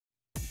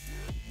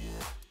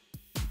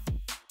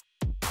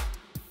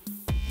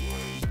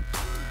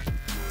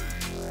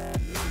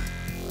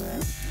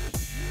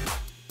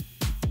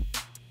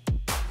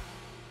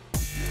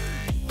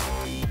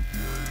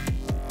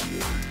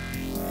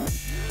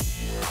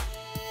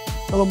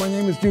Hello, my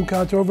name is Jim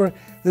Contover.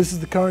 This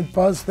is The Current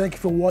Buzz. Thank you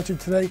for watching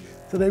today.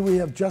 Today we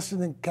have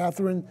Justin and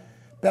Kathryn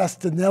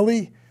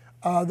Bastinelli.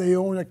 They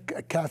own a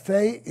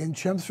cafe in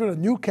Chelmsford, a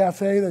new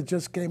cafe that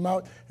just came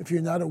out. If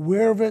you're not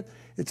aware of it,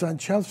 it's on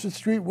Chelmsford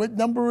Street. What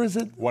number is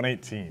it?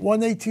 118.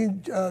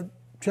 118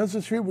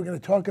 Chelmsford Street. We're going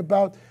to talk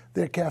about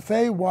their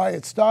cafe, why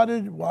it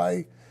started,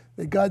 why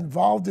they got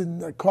involved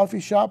in a coffee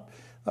shop.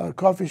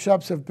 Coffee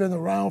shops have been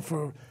around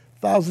for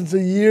thousands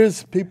of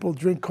years. People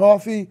drink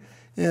coffee.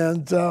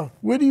 And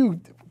where do you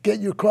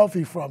get your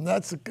coffee from?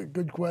 That's a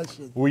good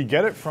question. We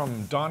get it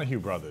from Donahue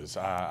Brothers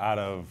out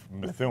of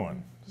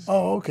Methuen.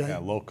 Oh, okay. Yeah,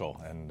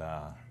 local, and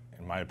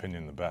in my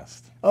opinion, the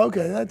best.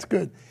 Okay, that's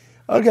good.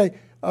 Okay,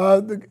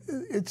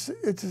 it's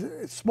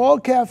a small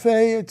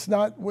cafe. It's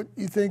not what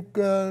you think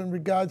in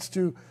regards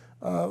to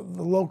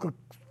the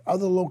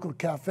other local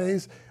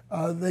cafes.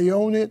 They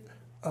own it.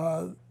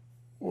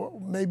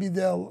 Maybe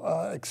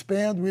they'll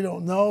expand. We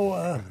don't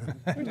know.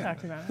 We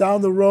talked about it.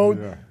 Down the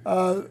road.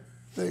 Yeah.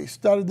 They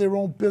started their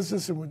own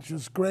business, which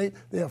is great.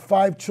 They have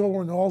 5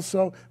 children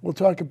also. We'll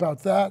talk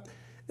about that.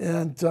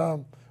 And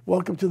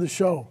welcome to the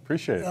show.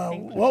 Appreciate it.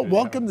 Well,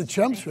 welcome to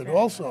Chelmsford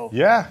also.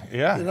 Yeah,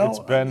 yeah. You know, it's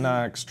been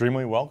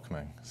extremely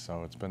welcoming.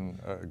 So it's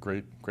been a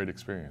great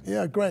experience.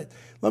 Yeah, great.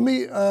 Let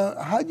me,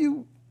 how do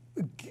you,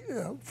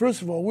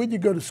 first of all, where'd you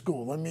go to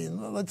school? I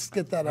mean, let's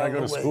get that out of the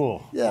way. I go to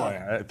school. Yeah.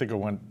 Boy, I think I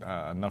went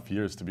enough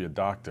years to be a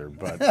doctor,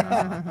 but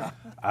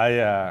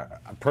I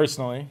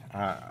personally,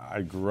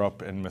 I grew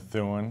up in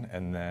Methuen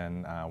and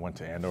then went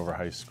to Andover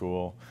High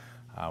School.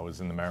 I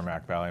was in the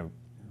Merrimack Valley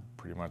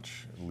pretty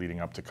much leading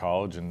up to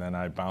college, and then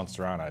I bounced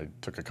around. I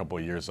took a couple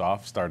of years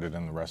off, started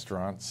in the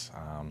restaurants,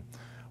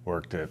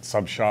 worked at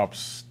sub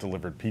shops,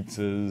 delivered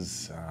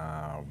pizzas,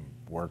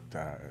 worked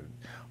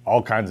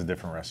all kinds of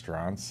different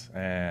restaurants,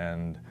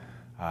 and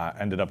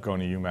ended up going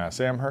to UMass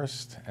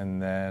Amherst,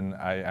 and then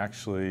I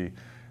actually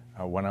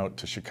went out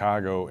to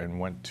Chicago and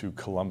went to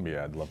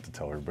Columbia. I'd love to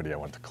tell everybody I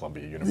went to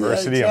Columbia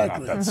University. Yeah,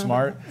 exactly. I'm not that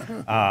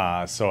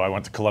smart. So I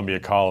went to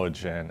Columbia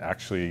College and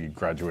actually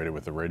graduated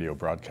with a radio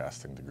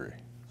broadcasting degree.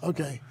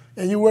 Okay.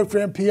 And you work for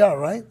NPR,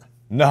 right?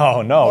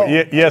 No, Oh.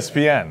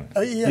 ESPN.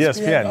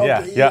 ESPN, yeah,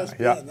 okay, yeah, ESPN,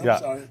 yeah, I'm yeah.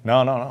 sorry.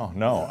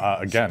 No.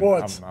 Again,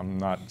 Sports. I'm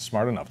not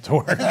smart enough to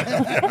work.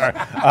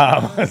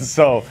 I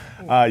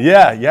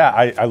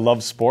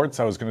love sports.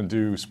 I was going to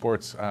do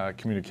sports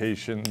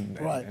communication,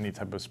 Right. any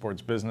type of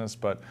sports business,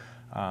 but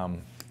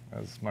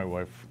as my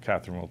wife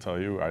Kathryn will tell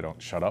you, I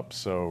don't shut up.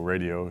 So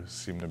radio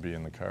seemed to be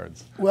in the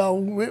cards.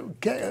 Well,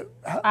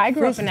 I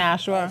grew up in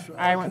Nashua.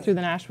 I went through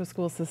the Nashua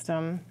school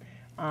system.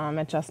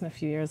 Met Justin a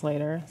few years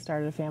later,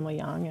 started a family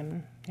young,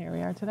 and here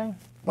we are today.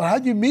 But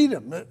how'd you meet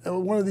him? At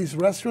one of these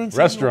restaurants?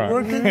 Restaurant.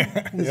 Working?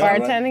 Is that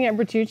right? Bartending at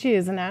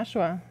Bertucci's in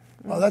Nashua.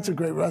 Oh, that's a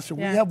great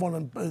restaurant. Yeah. We have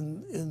one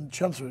in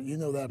Chelmsford. You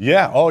know that.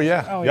 Yeah. Oh,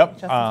 yeah. Oh, yep.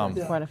 Justin's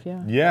been quite a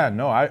few. Yeah,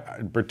 no,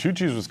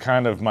 Bertucci's was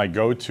kind of my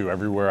go-to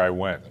everywhere I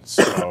went.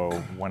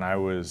 So when I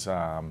was,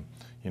 in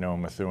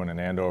Methuen and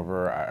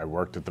Andover, I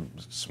worked at the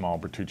small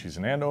Bertucci's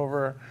in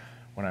Andover.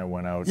 When I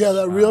went out, Yeah,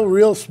 that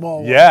real small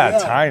one. yeah,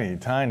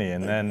 tiny,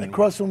 and then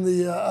across from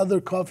the other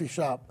coffee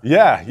shop.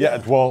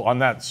 yeah. Well, on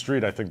that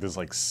street, I think there's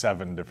like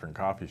 7 different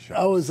coffee shops.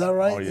 Oh, is that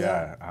right? Oh,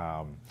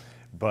 yeah.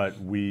 But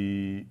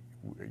we,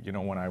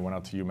 when I went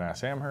out to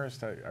UMass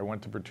Amherst, I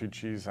went to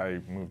Bertucci's. I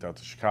moved out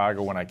to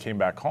Chicago. When I came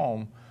back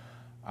home,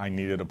 I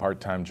needed a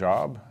part-time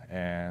job,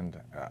 and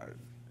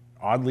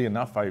oddly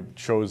enough, I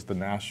chose the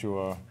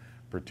Nashua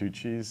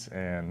Bertucci's,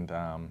 and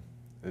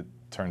it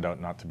turned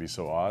out not to be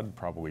so odd,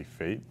 probably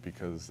fate,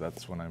 because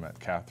that's when I met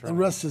Kathryn. The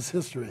rest is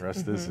history. The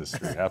rest is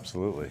history,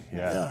 absolutely.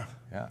 Yeah.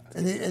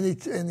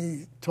 And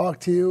he talked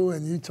to you,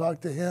 and you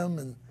talked to him,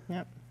 and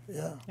Yep.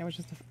 yeah. It was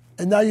just a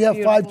And now you have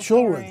 5 beautiful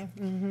children.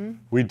 story.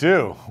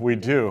 We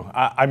do.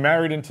 I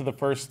married into the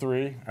first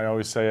 3. I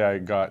always say I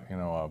got,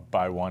 a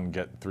buy 1,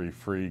 get 3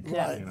 free.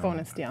 Yeah,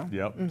 bonus deal.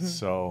 Yep.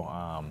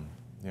 So,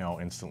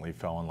 instantly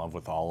fell in love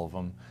with all of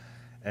them.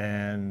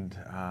 And,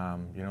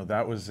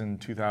 that was in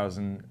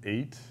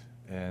 2008.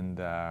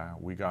 And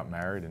we got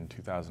married in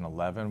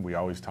 2011. We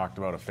always talked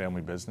about a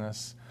family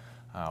business.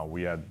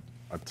 We had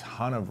a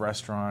ton of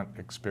restaurant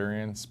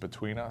experience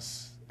between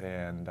us.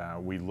 And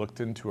we looked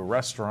into a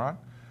restaurant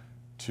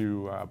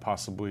to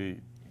possibly,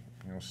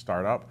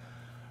 start up.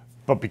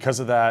 But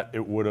because of that,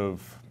 it wouldn't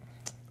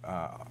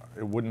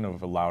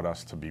have allowed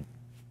us to be,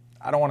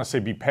 I don't want to say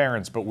be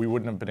parents, but we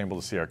wouldn't have been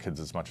able to see our kids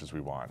as much as we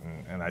want.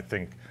 And I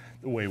think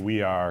the way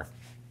we are,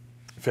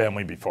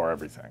 family before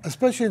everything.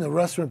 Especially in the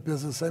restaurant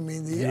business. I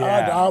mean, the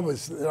odd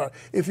hours,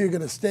 if you're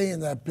going to stay in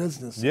that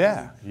business.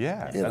 Yeah.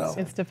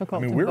 It's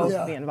difficult to we're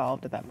both be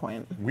involved at that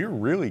point. We were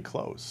really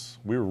close.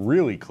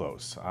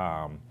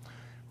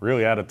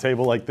 Really at a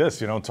table like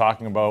this,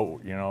 talking about,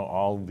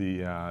 all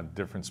the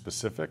different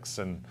specifics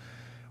and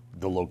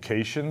the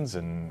locations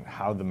and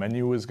how the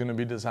menu was going to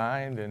be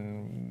designed,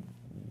 and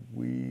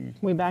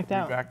we backed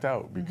out. We backed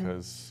out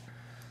because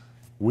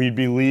we'd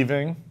be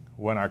leaving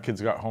when our kids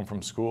got home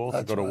from school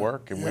to go to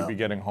work, and we'd be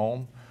getting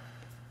home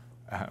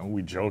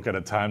we joke at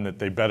a time that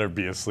they better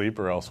be asleep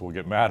or else we'll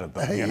get mad at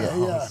them. You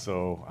know?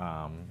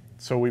 Yeah.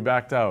 So we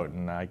backed out,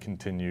 and I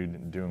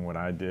continued doing what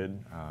I did.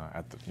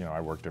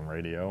 I worked in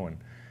radio, and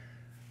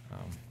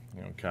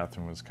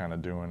Kathryn was kind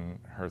of doing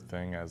her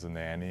thing as a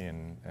nanny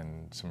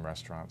and some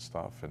restaurant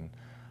stuff, and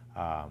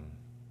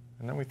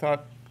then we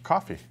thought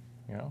coffee.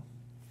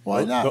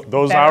 Why not?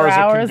 Those Better hours are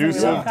hours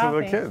conducive and to the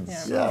coffee.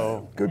 kids. Yeah.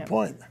 So, Good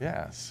point.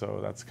 yeah, so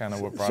that's kind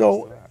of what brought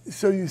us to that.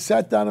 So you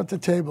sat down at the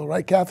table,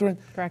 right, Kathryn?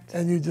 Correct.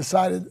 And you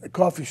decided a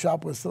coffee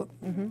shop was the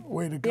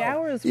way to go. The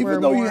hours Even were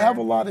though you more- have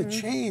a lot of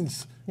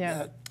chains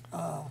Yeah.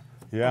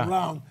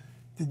 around,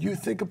 did you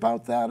think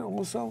about that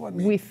also? I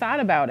mean, We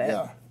thought about it,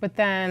 Yeah. but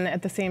then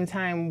at the same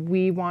time,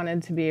 we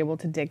wanted to be able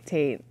to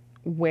dictate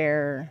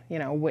where,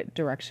 what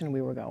direction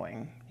we were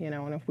going,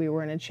 and if we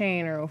were in a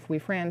chain or if we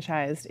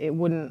franchised, it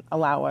wouldn't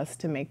allow us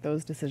to make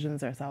those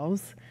decisions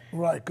ourselves.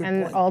 right, good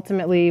And point.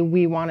 ultimately,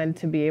 we wanted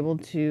to be able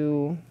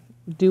to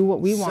do what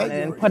we Set wanted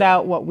your- and put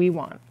out what we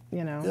want,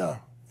 Yeah.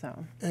 So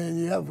And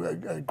you have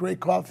a great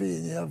coffee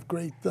and you have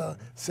great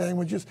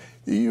sandwiches.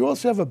 You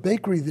also have a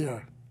bakery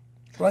there,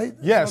 right?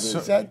 Yes.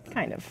 Is that,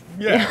 kind of.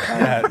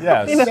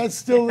 Yeah. is that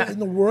still in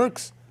the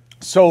works?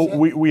 So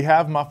we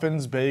have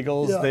muffins,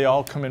 bagels. Yeah. They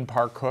all come in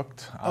par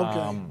cooked.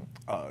 Okay.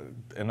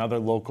 Another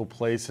local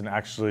place, and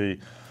actually,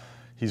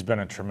 he's been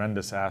a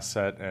tremendous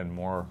asset and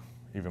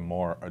even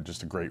more,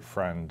 just a great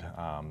friend.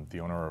 The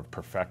owner of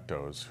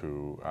Perfectos,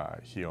 who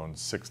he owns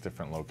 6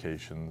 different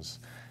locations,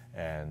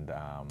 and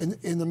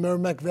In the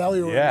Merrimack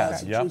Valley or in yep,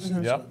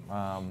 Massachusetts? yep.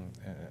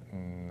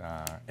 In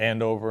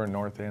Andover,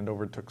 North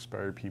Andover,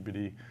 Tewksbury,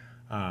 Peabody.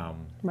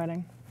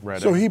 Reading.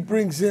 Reading. So he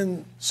brings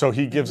in, So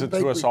he gives it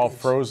to us all bakery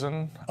goods.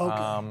 frozen,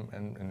 Okay.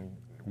 and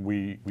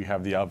we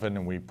have the oven,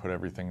 and we put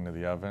everything into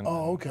the oven.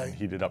 Oh, okay. And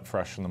heat it up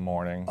fresh in the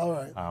morning. All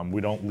right.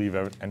 We don't leave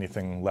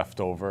anything left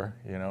over,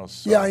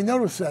 So. yeah, I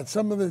noticed that.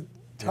 Some of the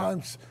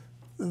times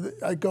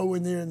I go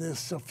in there and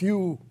there's a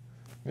few.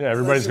 Yeah,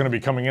 everybody's going to be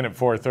coming in at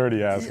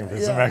 4:30 asking for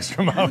some Yeah.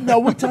 extra money. Now,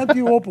 what time do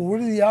you open?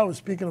 What are the hours?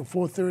 Speaking of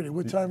 4:30,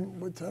 what time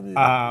do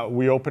you?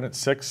 We open at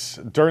 6.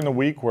 During the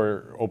week,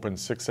 we're open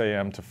 6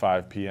 a.m. to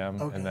 5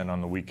 p.m., Okay. and then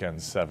on the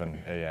weekends, 7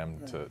 a.m.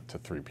 to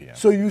 3 p.m.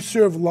 So you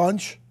serve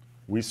lunch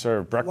We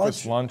serve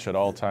breakfast, lunch at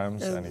all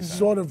times, and anytime.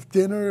 sort of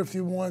dinner if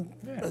you want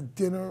a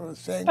dinner or a A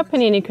sandwich.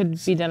 panini could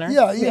be dinner.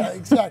 Yeah,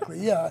 exactly.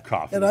 Yeah.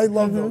 Coffee. And I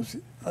love those.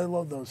 I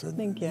love those. And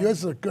Thank you.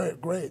 Yours are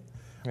great.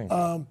 Thank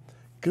you.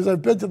 Because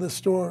I've been to the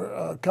store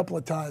a couple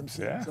of times.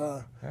 Yeah. And,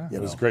 Yeah, you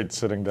it was know. great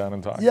sitting down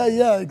and talking.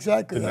 Yeah,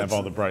 exactly. Didn't have That's-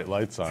 all the bright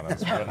lights on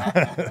us,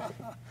 but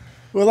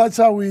Well, that's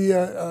how we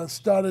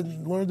started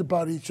and learned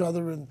about each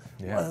other. And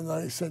Yeah. and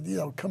I said,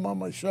 come on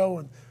my show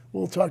and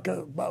we'll talk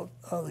about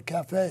the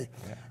cafe.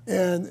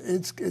 And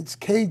it's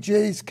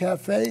KJ's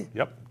Cafe.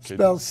 Yep,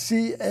 Spelled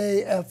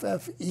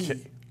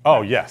CAFFE.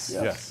 oh yes,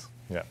 yeah.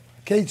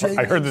 KJ.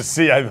 I heard the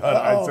C. I thought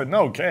I said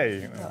no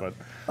K, but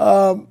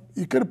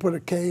You could have put a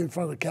K in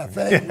front of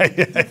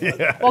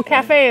cafe. Well,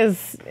 cafe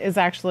is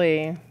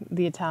actually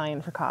the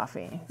Italian for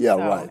coffee. Yeah,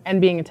 right.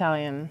 And being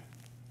Italian,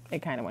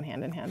 it kind of went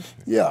hand in hand.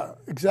 Yeah,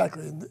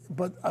 exactly.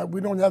 But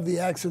we don't have the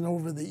accent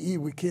over the E.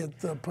 We can't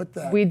put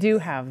that. We do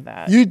have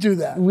that. You do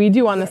that. We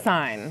do on the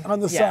sign. On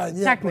the Yeah, sign,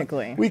 yeah.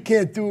 Technically. but We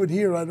can't do it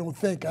here, I don't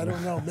think. I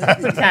don't know.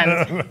 Maybe.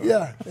 Pretend.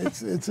 Yeah,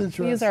 it's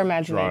interesting. Use our Draw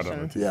it imagination.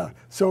 on Yeah.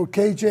 So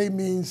KJ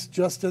means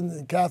Justin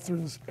and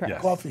Kathryn's Yes.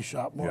 coffee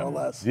shop, more or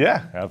less.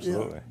 yeah,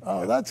 absolutely.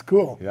 Oh, that's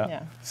cool. Yeah.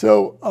 Yeah.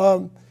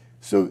 So,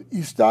 so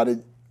you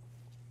started.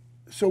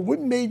 So, what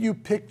made you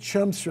pick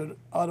Chelmsford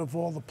out of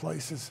all the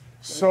places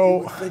that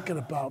you were thinking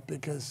about?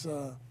 Because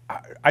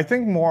I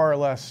think more or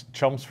less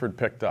Chelmsford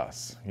picked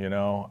us,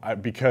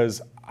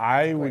 because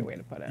I would. way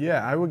to put it.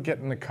 Yeah, I would get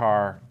in the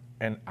car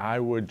and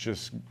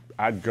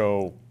I'd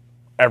go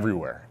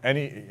everywhere.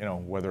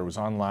 Whether it was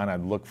online,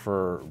 I'd look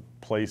for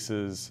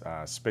places,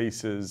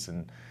 spaces,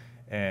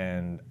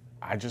 and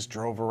I just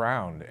drove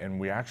around, and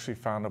we actually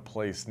found a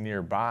place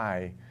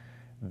nearby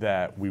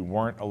that we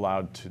weren't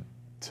allowed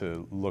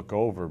to look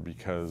over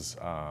because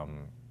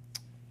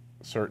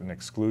certain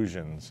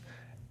exclusions,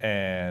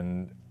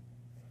 and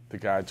the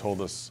guy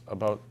told us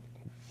about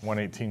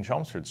 118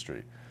 Chelmsford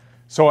Street.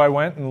 So I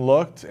went and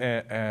looked,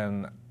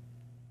 and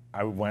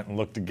I went and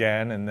looked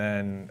again, and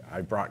then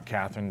I brought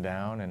Kathryn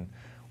down, and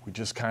we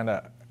just kind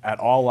of, at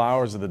all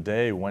hours of the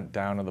day, went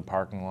down to the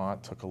parking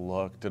lot, took a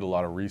look, did a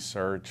lot of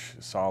research,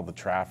 saw the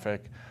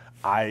traffic.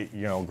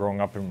 Growing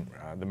up in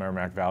the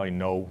Merrimack Valley,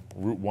 know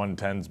Route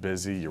 110's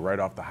busy. You're right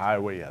off the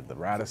highway. You had the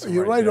Radisson.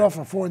 you're right there. off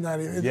of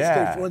 490, Interstate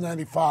Yeah.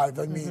 495.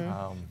 I mean,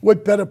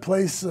 what better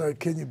place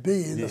can you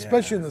be, and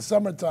especially in the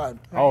summertime?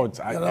 Oh,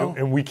 know?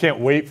 and we can't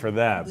wait for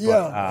that.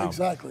 Yeah,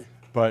 exactly.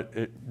 But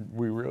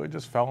we really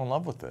just fell in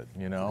love with it,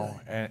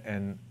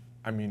 And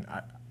I mean,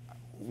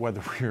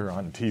 whether we were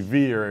on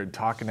TV or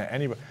talking to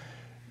anybody,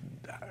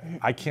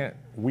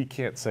 we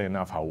can't say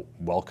enough how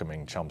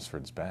welcoming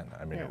Chelmsford's been.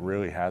 I mean, it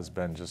really has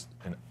been just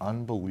an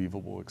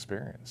unbelievable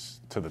experience.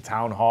 To the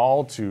town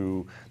hall,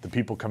 to the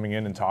people coming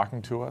in and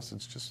talking to us,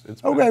 it's been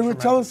Okay, well,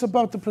 tremendous. tell us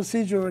about the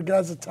procedure in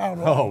regards to town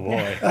hall. Oh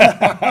boy.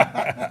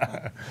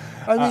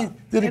 I mean,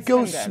 did it It's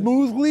go been good.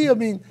 smoothly? I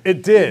mean,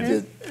 It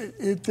did.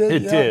 it did.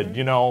 It yeah. did.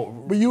 You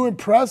know, Were you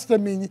impressed? I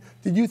mean,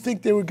 did you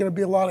think there were going to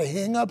be a lot of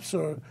hang-ups,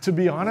 or? to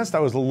be honest, I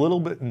was a little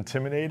bit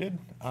intimidated.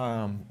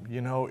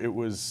 You know, it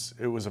was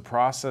a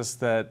process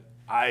that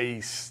I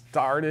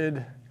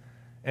started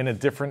in a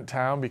different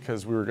town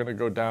because we were going to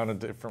go down a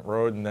different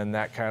road, and then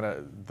that kind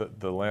of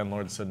the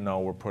landlord said, no,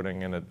 we're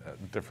putting in a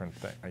different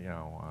thing, you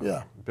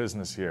know,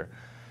 business here.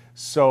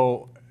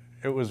 So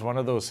it was one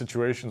of those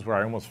situations where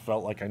I almost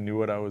felt like I knew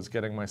what I was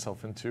getting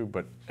myself into,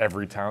 but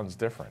every town's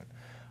different.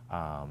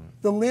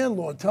 The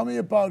landlord, tell me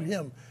about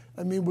him.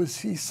 I mean, was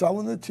he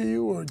selling it to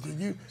you, or did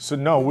you? So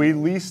no, we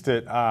leased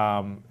it.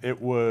 It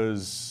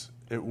was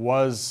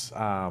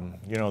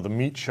you know, the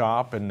meat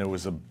shop, and there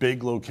was a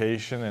big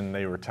location, and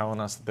they were telling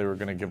us that they were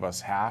going to give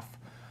us half.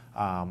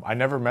 I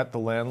never met the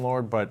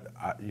landlord, but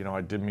you know,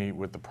 I did meet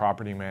with the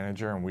property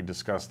manager, and we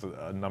discussed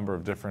a number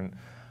of different.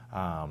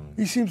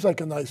 He seems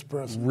like a nice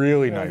person.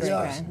 Really nice great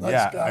person. guy. Nice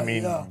Yeah, guy, I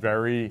mean, yeah.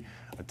 very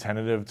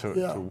attentive to,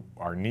 Yeah. to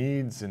our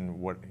needs and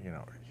what, you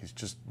know, he's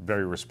just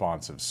very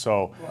responsive.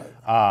 So,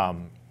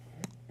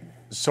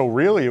 so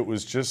really it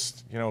was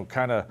just, you know,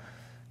 kind of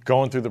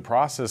going through the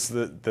process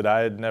that I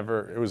had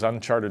never, it was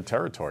uncharted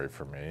territory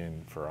for me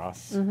and for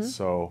us.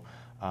 So,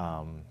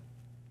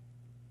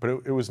 but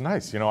it was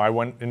nice. You know, I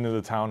went into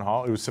the town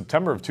hall. It was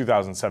September of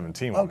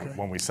 2017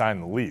 when we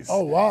signed the lease.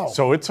 Oh, wow.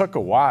 So it took a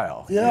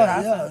while.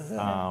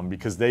 Yeah.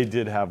 Because they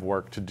did have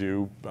work to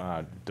do,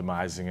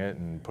 demising it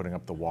and putting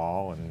up the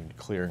wall and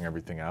clearing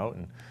everything out.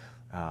 And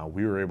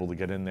we were able to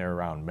get in there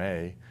around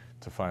May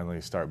to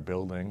finally start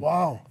building.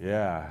 Wow.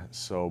 Yeah.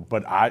 So,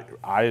 but I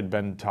had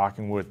been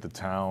talking with the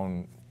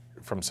town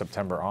from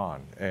September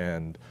on,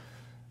 and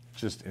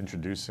just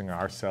introducing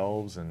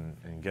ourselves and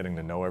getting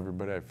to know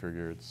everybody. I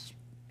figure it's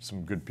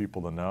some good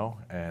people to know,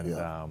 and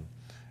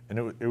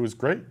it was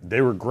great. They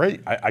were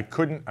great. I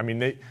couldn't. I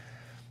mean,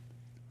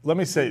 let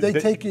me say They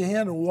take your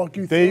hand and walk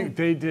you through.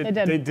 They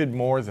did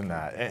more than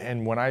that.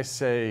 And when I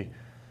say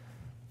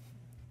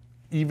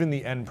even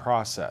the end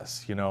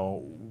process, you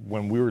know,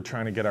 when we were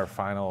trying to get our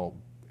final,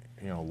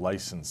 you know,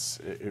 license,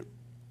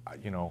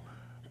 you know,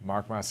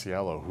 Mark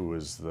Masiello, who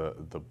is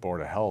the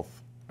Board of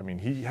Health, I mean,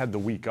 he had the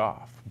week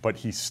off, but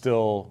he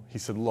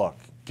said, look,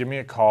 give me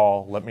a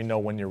call, let me know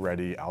when you're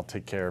ready, I'll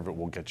take care of it,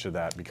 we'll get you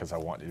that because I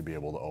want you to be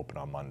able to open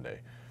on Monday.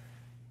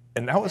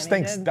 And that was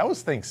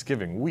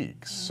Thanksgiving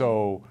week.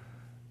 So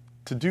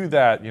to do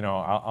that, you know,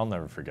 I'll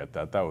never forget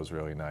that. That was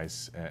really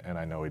nice. And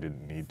I know he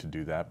didn't need to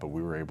do that, but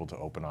we were able to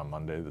open on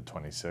Monday, the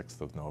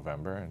 26th of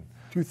November. And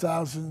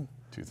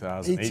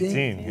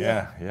 2018.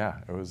 Yeah.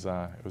 It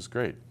was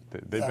great.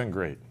 They've been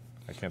great.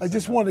 I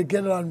just want to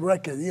get it on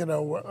record, you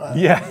know.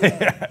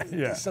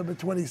 December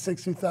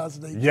 26,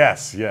 2018.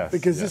 Yes.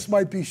 Because this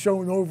might be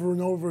shown over and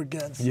over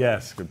again. So,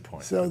 yes, good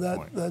point. So good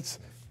point. that's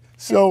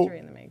so. History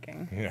in the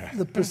making. Yeah.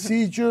 The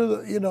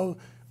procedure, you know,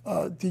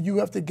 did you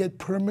have to get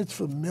permits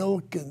for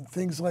milk and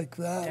things like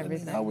that?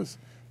 Everything. I mean, how was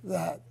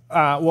that?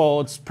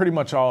 Well, it's pretty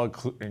much all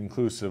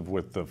inclusive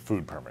with the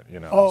food permit, you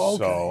know. Oh,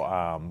 okay.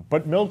 So,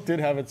 but milk did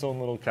have its own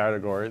little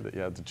category that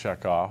you had to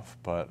check off,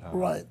 but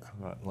Right.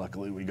 But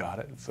luckily we got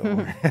it. So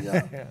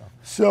Yeah.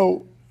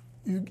 So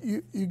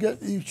you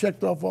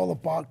checked off all the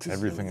boxes.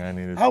 Everything I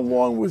needed. How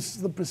long was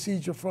the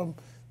procedure from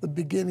the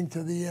beginning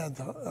to the end?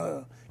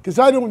 Because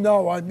I don't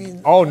know. I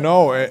mean. Oh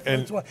no,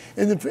 That's why.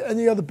 And if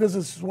any other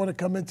businesses want to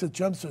come into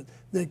Chelmsford,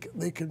 they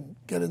can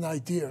get an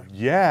idea.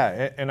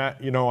 Yeah, and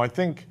I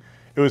think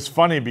it was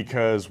funny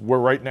because we're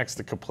right next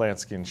to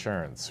Kaplansky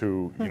Insurance,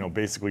 who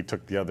basically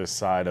took the other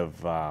side of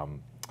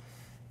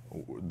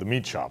the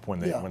meat shop when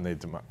they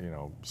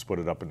split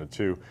it up into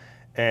two,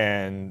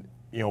 and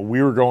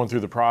we were going through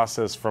the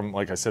process from,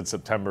 like I said,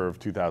 September of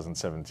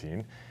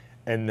 2017,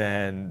 and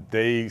then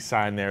they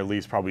signed their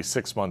lease probably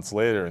 6 months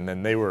later, and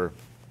then they were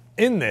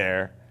in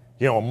there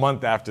a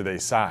month after they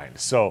signed.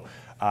 So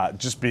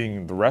just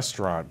being the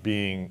restaurant,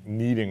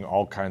 needing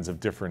all kinds of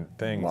different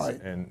things,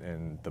 right.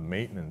 and the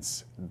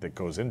maintenance that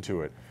goes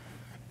into it,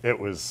 it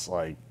was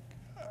like,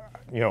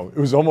 it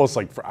was almost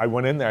like I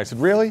went in there. I said,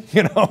 "Really?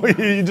 You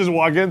just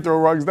walk in, throw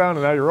rugs down,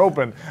 and now you're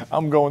open."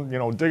 I'm going,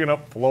 digging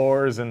up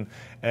floors and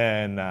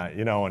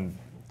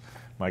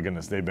my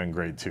goodness, they've been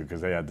great too because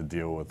they had to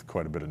deal with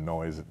quite a bit of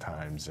noise at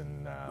times,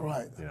 and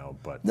right.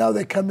 But now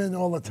they come in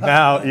all the time.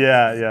 Now, right?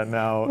 yeah,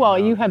 now. Well,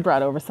 you had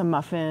brought over some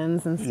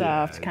muffins and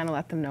stuff to kind of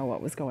let them know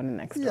what was going in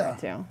next door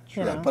too.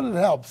 Sure. But it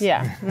helps.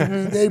 Yeah.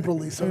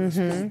 Neighborly, so to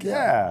speak.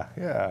 Yeah.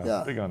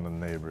 Big on the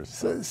neighbors.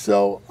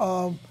 So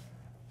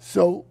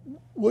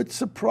what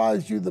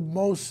surprised you the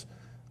most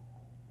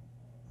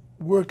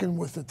working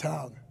with the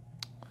town,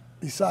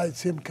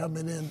 besides him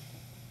coming in?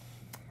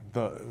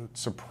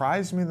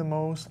 Surprised me the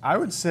most, I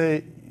would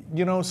say,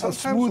 sometimes. How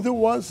smooth it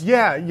was?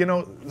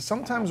 Yeah,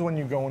 sometimes when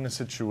you go into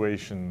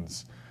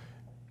situations,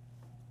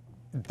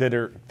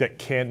 that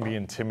can be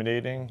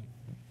intimidating,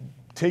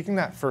 taking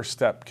that first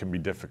step can be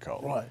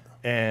difficult. Right.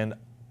 And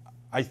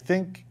I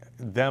think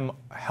them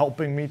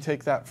helping me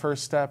take that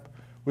first step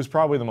was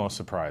probably the most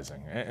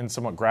surprising and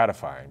somewhat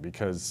gratifying,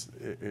 because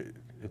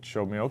it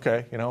showed me,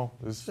 okay, you know,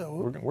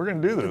 we're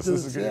going to do this.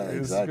 This is good.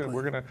 Exactly.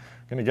 We're going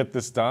to get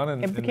this done.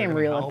 And It became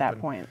real at that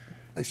point.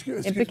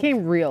 It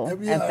became real at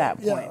that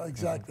point. Yeah,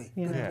 exactly.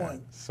 You know? Good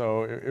point.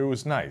 So it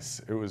was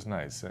nice. It was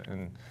nice.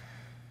 And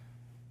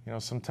you know,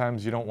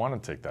 sometimes you don't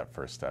want to take that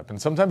first step, and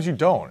sometimes you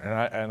don't.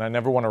 And I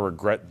never want to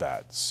regret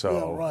that.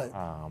 So, right.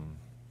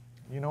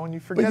 you know, and you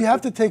forget. But you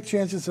have to take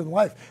chances in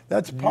life.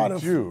 That's part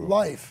of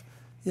life.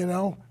 You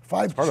know,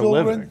 5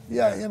 children.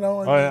 Yeah, you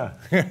know. Oh yeah.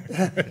 You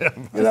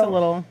Just know, a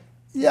little.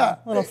 Yeah.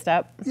 Little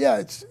step. Yeah,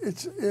 it's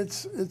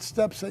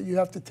steps that you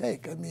have to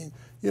take. I mean,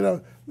 you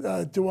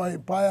know, do I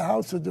buy a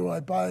house or do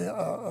I buy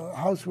a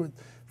house with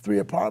 3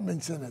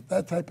 apartments in it?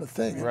 That type of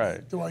thing.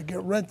 Right. Do I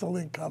get rental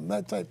income?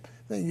 That type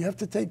of thing. You have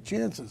to take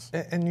chances.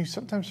 And you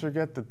sometimes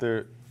forget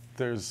that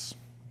there's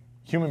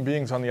human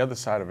beings on the other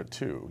side of it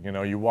too. You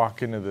know, you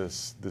walk into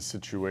this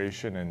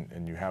situation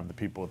and you have the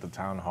people at the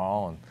town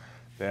hall and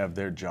they have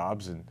their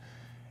jobs,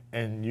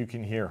 and you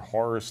can hear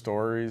horror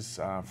stories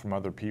from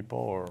other people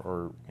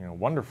or you know,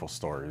 wonderful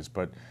stories,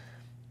 but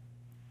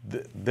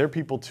they're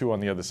people too on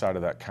the other side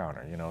of that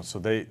counter, you know, so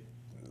they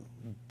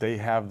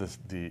have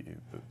the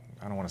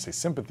I don't want to say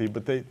sympathy,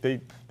 but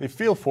they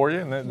feel for you,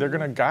 and they're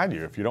going to guide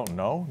you. If you don't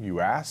know,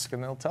 you ask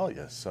and they'll tell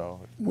you.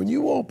 So when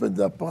you opened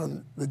up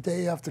on the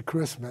day after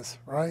Christmas,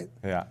 right?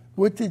 Yeah.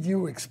 What did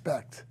you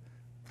expect?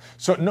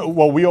 So no,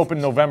 well, we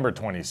opened November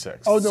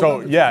 26th. Oh, November so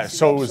yeah, 26th.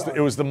 so I'm it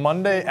was the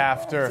Monday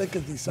after. I'm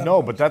thinking December.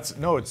 No, but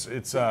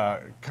it's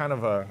kind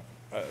of a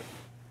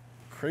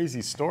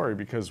crazy story,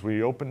 because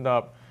we opened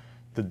up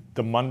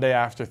the Monday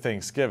after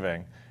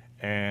Thanksgiving,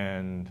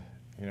 and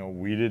you know,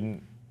 we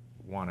didn't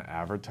want to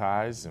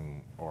advertise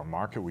or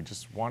market. We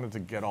just wanted to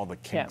get all the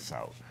kinks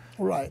out.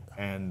 Right.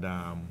 And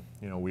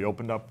you know, we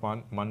opened up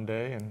on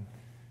Monday, and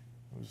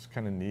it was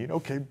kind of neat.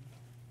 Okay,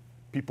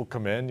 people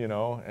come in, you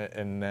know,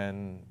 and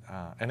then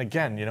and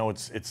again, you know,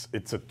 it's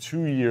a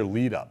 2-year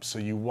lead up, so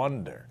you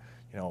wonder,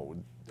 you know,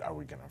 are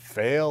we going to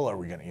fail? Are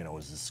we going to, you know,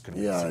 is this going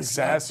to be a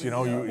success? Exactly, you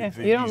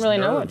know, you don't really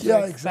know what to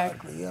expect.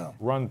 Exactly. Yeah.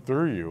 Run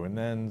through you, and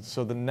then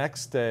so the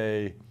next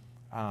day,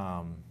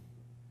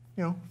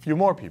 you know, a few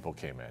more people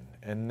came in,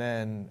 and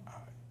then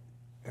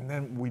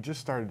we just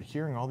started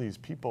hearing all these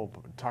people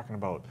talking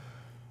about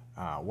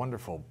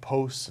wonderful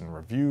posts and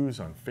reviews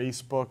on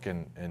Facebook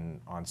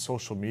and on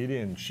social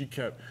media, and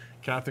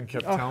Kathryn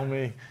kept telling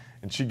me,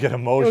 and she'd get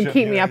emotional. It would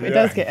keep me up. It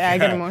does get. I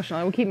get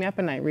emotional. It would keep me up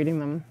at night reading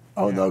them.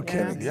 Oh, no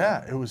kidding.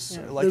 Yeah, it was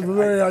like They were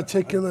very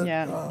articulate.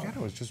 Yeah. it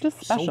was just so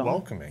special.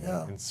 welcoming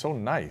Yeah. and so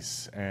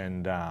nice,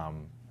 and I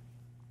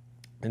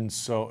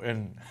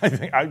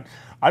think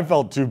I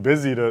felt too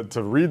busy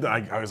to read.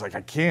 I was like,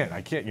 I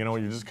can't. You know,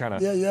 you just kind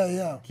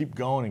of keep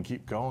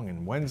going,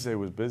 and Wednesday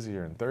was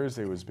busier, and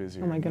Thursday was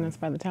busier. Oh my goodness!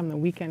 By the time the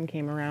weekend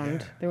came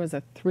around, there was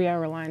a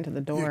 3-hour line to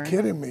the door. You're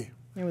kidding me.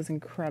 It was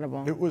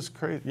incredible. It was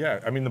crazy.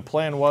 Yeah, I mean, the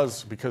plan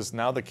was, because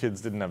now the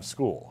kids didn't have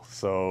school,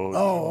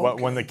 so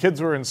when the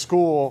kids were in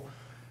school,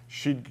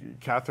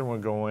 Kathryn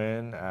would go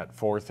in at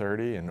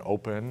 4:30 and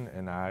open,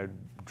 and I'd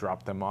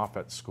drop them off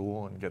at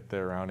school and get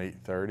there around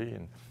 8:30,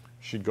 and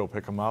she'd go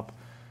pick them up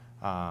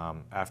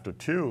after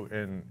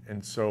 2,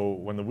 and so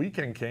when the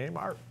weekend came,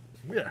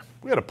 we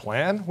had a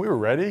plan. We were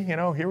ready. You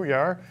know, here we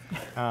are.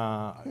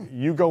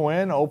 You go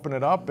in, open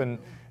it up, and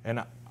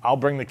I'll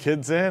bring the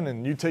kids in,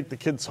 and you take the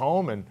kids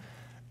home,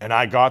 and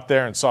I got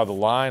there and saw the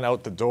line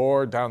out the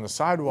door, down the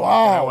sidewalk,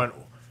 and I went,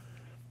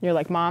 You're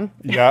like, Mom?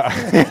 yeah,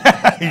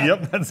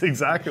 yep, that's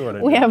exactly what I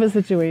did. We have a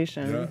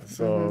situation. Yeah,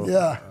 so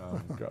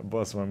God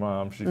bless my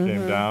mom. She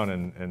came down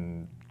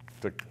and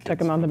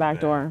took him out the back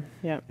door.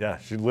 Yep. Yeah,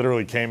 she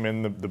literally came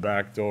in the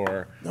back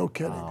door. No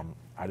kidding.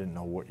 I didn't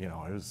know what, you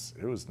know, it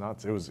was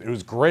nuts. It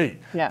was great.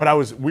 Yeah.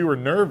 But we were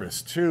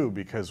nervous too,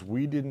 because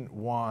we didn't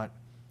want,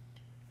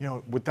 you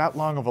know, with that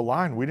long of a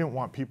line, we didn't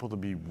want people to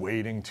be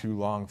waiting too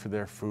long for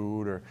their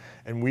food,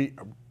 and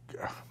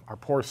our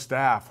poor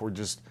staff were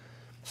just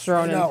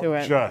Thrown into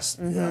it. just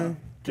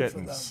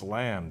getting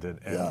slammed, and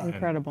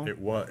Incredible.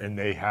 and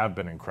they have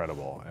been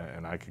incredible,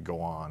 and I could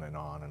go on and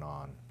on and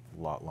on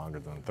a lot longer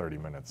than 30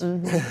 minutes.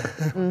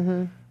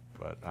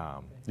 But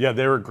yeah,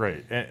 they were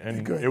great,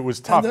 and it was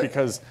tough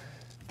because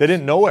they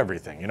didn't know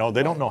everything. You know,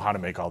 they don't know how to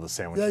make all the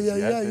sandwiches yet.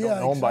 They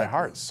don't know them by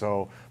heart.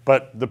 So,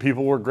 but the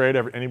people were great.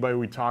 Anybody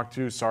we talked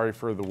to, sorry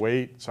for the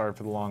wait, sorry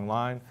for the long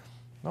line.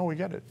 No, we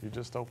get it. You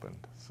just opened.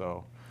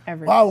 So.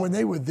 Wow, when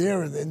they were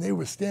there and they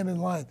were standing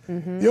in line.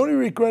 The only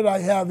regret I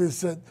have is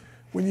that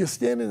when you're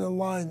standing in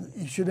line,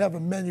 you should have a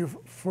menu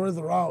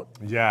further out.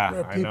 Yeah,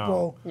 where I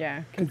know.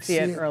 Yeah, could see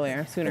it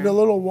earlier, sooner. And a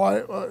little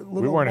wide,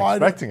 we weren't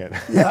expecting it.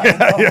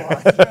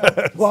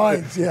 Yeah,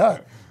 lines,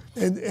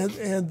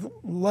 and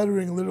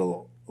lettering a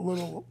little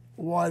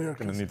wider.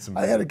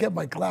 I had to get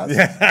my glasses.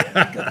 Get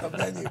the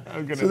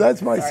menu. So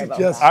that's my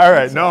suggestion. All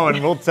right, no,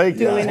 and we'll take it.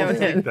 Duly We'll noted.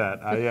 take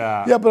that.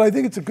 Yeah, but I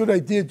think it's a good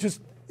idea. Just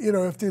you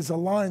know, if there's a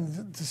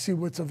line to see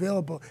what's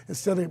available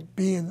instead of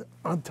being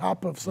on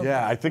top of something.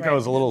 Yeah, I think I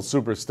was a little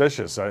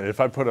superstitious. If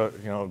I put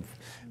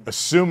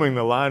assuming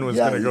the line was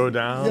going to go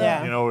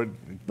down,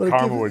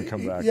 karma would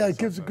come back. Yeah, it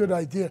gives a good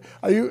idea.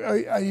 Are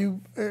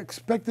you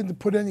expecting to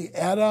put any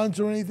add-ons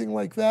or anything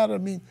like that? I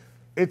mean,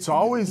 it's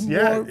always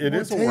it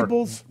is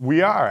tables.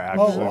 We are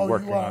actually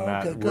working on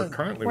that. Okay, We're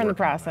currently in the working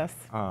process.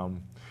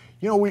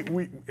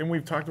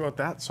 We've talked about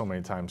that so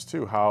many times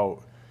too.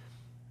 How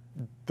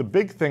the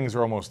big things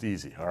are almost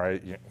easy. All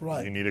right,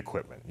 you need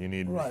equipment, you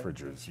need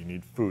refrigerators, you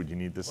need food, you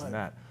need this and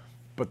that.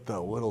 But the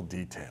little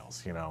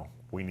details,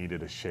 we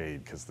needed a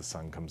shade because the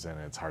sun comes in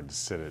and it's hard to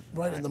sit at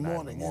in the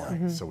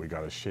morning. So we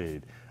got a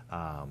shade.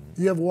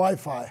 You have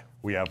Wi-Fi.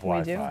 We have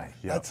Wi-Fi.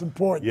 Yep. That's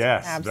important.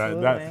 Yes,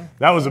 absolutely.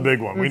 That was a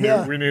big one. We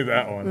knew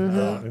that one.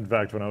 In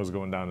fact, when I was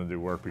going down to do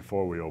work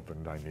before we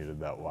opened, I needed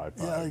that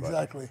Wi-Fi. Yeah,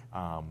 exactly.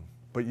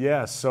 But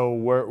yeah, so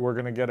we're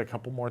going to get a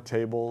couple more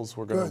tables.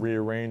 We're going to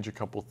rearrange a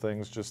couple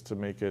things just to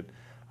make it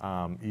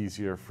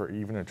easier for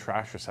even a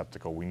trash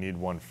receptacle. We need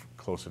one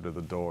closer to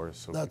the doors.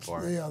 So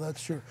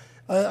that's true.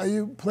 Are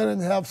you planning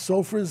to have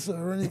sofas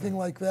or anything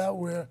like that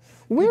where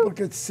people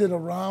could sit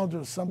around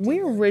or something?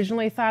 We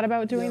originally thought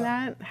about doing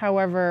that.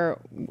 However,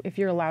 if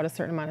you're allowed a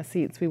certain amount of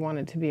seats, we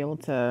wanted to be able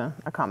to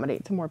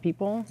accommodate to more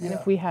people. And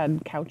if we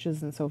had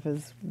couches and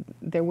sofas,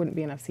 there wouldn't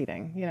be enough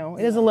seating.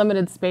 It is a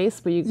limited space,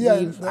 but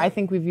I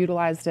think we've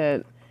utilized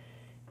it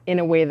in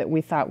a way that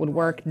we thought would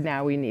work.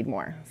 Now we need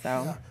more.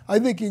 So I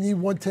think you need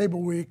one table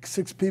where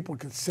 6 people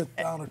can sit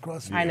down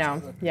across the I know.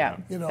 other. Yeah.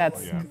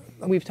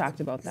 We've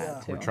talked about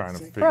that too. We're trying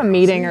to for a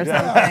meeting or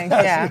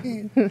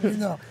something.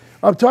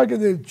 I'm talking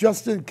to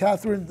Justin and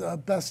Kathryn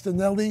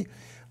Bastinelli.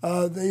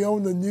 They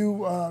own the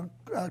new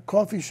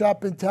coffee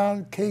shop in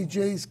town,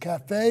 KJ's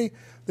Caffe.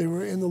 They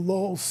were in the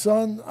Lowell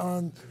Sun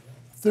on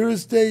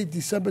Thursday,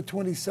 December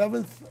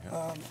 27th.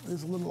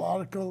 There's a little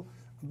article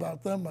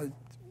about them. I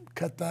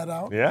cut that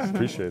out. Yeah,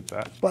 appreciate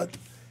that. But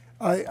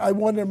I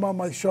wanted them on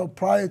my show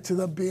prior to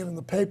them being in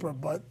the paper,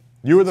 but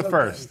you were the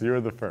first. You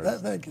were the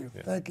first. Thank you,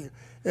 thank you.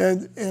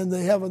 And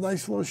they have a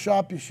nice little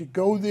shop. You should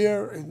go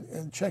there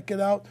and check it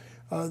out.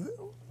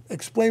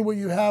 Explain what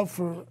you have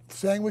for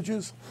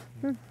sandwiches.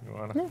 You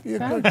want to?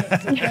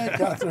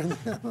 Kathryn.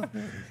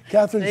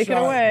 Kathryn, take it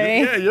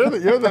away. Yeah,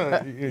 you're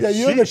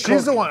the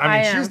she's the one.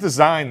 I mean, she's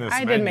designed this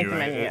menu. I did make the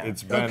menu.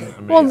 It's been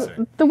amazing.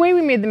 Well, the way we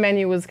made the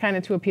menu was kind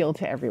of to appeal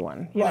to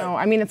everyone. You know,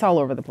 I mean, it's all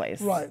over the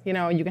place. Right. You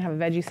can have a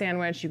veggie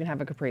sandwich, you can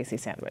have a caprese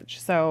sandwich.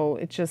 So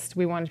it's just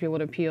we wanted to be able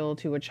to appeal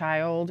to a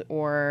child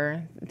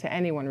or to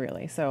anyone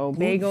really. So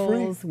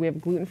bagels, we have a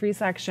gluten-free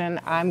section.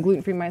 I'm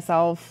gluten-free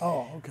myself.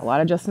 Oh, okay. A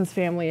lot of Justin's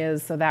family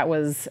is, so that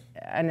was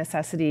a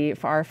necessity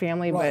for our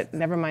family, but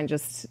never mind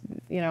just,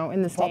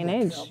 in this day and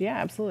age. Yeah,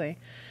 absolutely.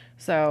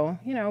 So,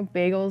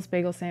 bagels,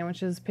 bagel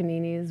sandwiches,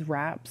 paninis,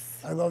 wraps.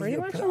 I love pretty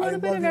much a little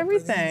bit of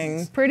everything.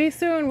 Paninis. Pretty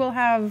soon we'll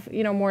have,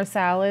 more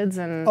salads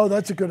and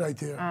that's a good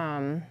idea.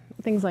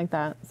 things like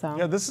that. So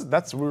yeah,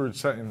 that's we were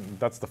saying.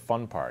 That's the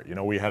fun part.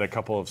 We had a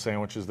couple of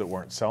sandwiches that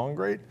weren't selling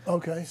great.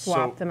 Okay.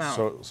 Swapped them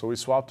out. So we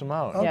swapped them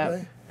out.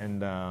 Okay.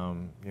 And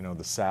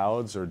the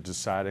salads are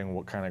deciding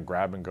what kind of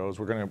grab and goes.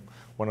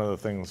 One of the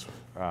things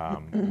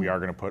we are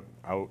gonna put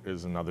out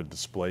is another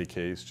display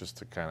case, just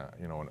to kind of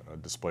a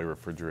display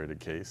refrigerated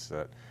case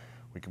that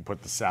we can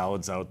put the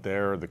salads out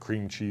there, or the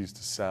cream cheese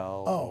to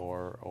sell,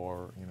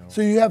 or.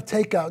 So you have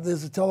takeout.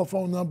 There's a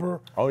telephone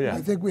number. Oh yeah.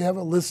 I think we have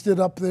it listed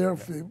up there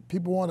if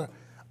people want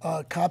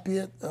to copy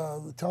it.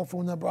 The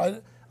telephone number.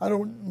 I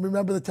don't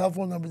remember the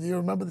telephone number. Do you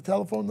remember the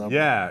telephone number?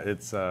 Yeah,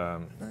 it's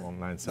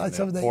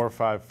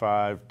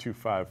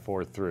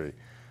 978-455-2543.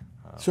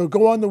 So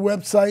go on the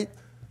website,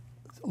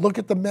 look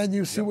at the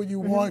menu, see what you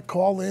want,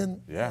 call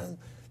in. Yeah. Do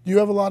you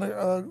have a lot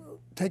of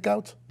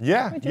takeouts?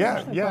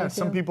 Yeah.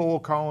 Some people will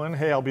call in.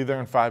 Hey, I'll be there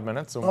in 5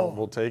 minutes, and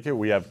we'll take it.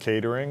 We have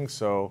catering,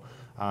 so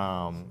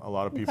a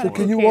lot of people. So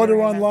can you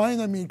order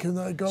online? I mean, can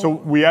I go? So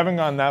we haven't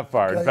gone that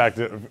far. In fact,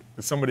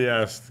 somebody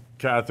asked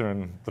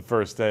Kathryn the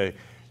first day,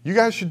 you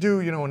guys should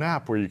do, an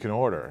app where you can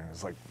order.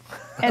 It's like.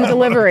 And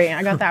delivery,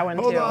 I got that one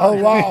too.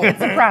 Oh wow! It's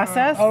a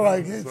process. All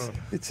right,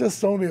 it's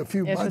just only a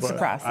few months. It's just a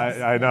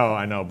process. I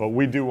know, but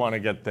we do want to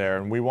get there,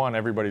 and we want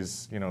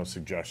everybody's,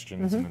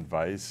 suggestions and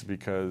advice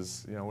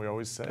because, we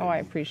always say. Oh, I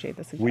appreciate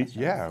the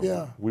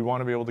suggestions. We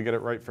want to be able to get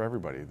it right for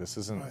everybody. This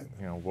isn't,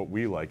 what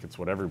we like; it's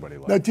what everybody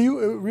likes. Now, do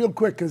you real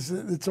quick because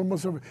it's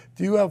almost over?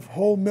 Do you have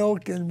whole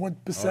milk and 1%,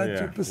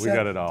 2%? We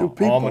got it all.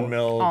 Almond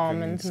milk,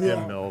 and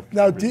skim milk.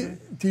 Now, do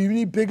you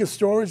need bigger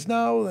storage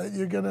now that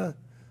you're gonna?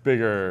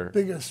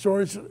 Bigger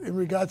storage in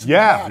regards to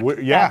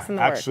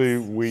actually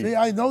we see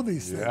I know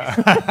these things.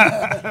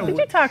 Did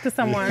you talk to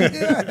someone?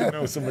 I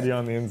know somebody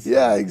on the inside.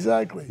 Yeah,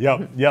 exactly.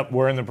 Yep,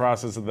 we're in the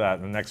process of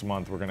that. The next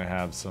month we're going to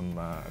have some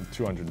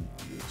 200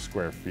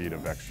 square feet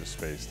of extra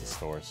space to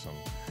store some,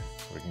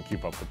 so we can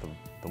keep up with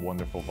the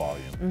wonderful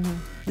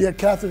volume. Yeah,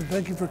 Kathryn,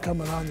 thank you for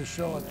coming on the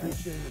show. I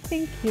appreciate it.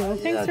 Thank you.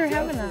 Thanks for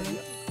having us.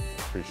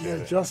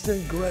 Appreciate it.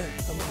 Justin, great.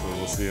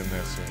 We'll see you in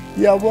there soon.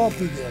 Yeah, we'll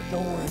be there.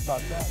 Don't worry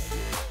about that.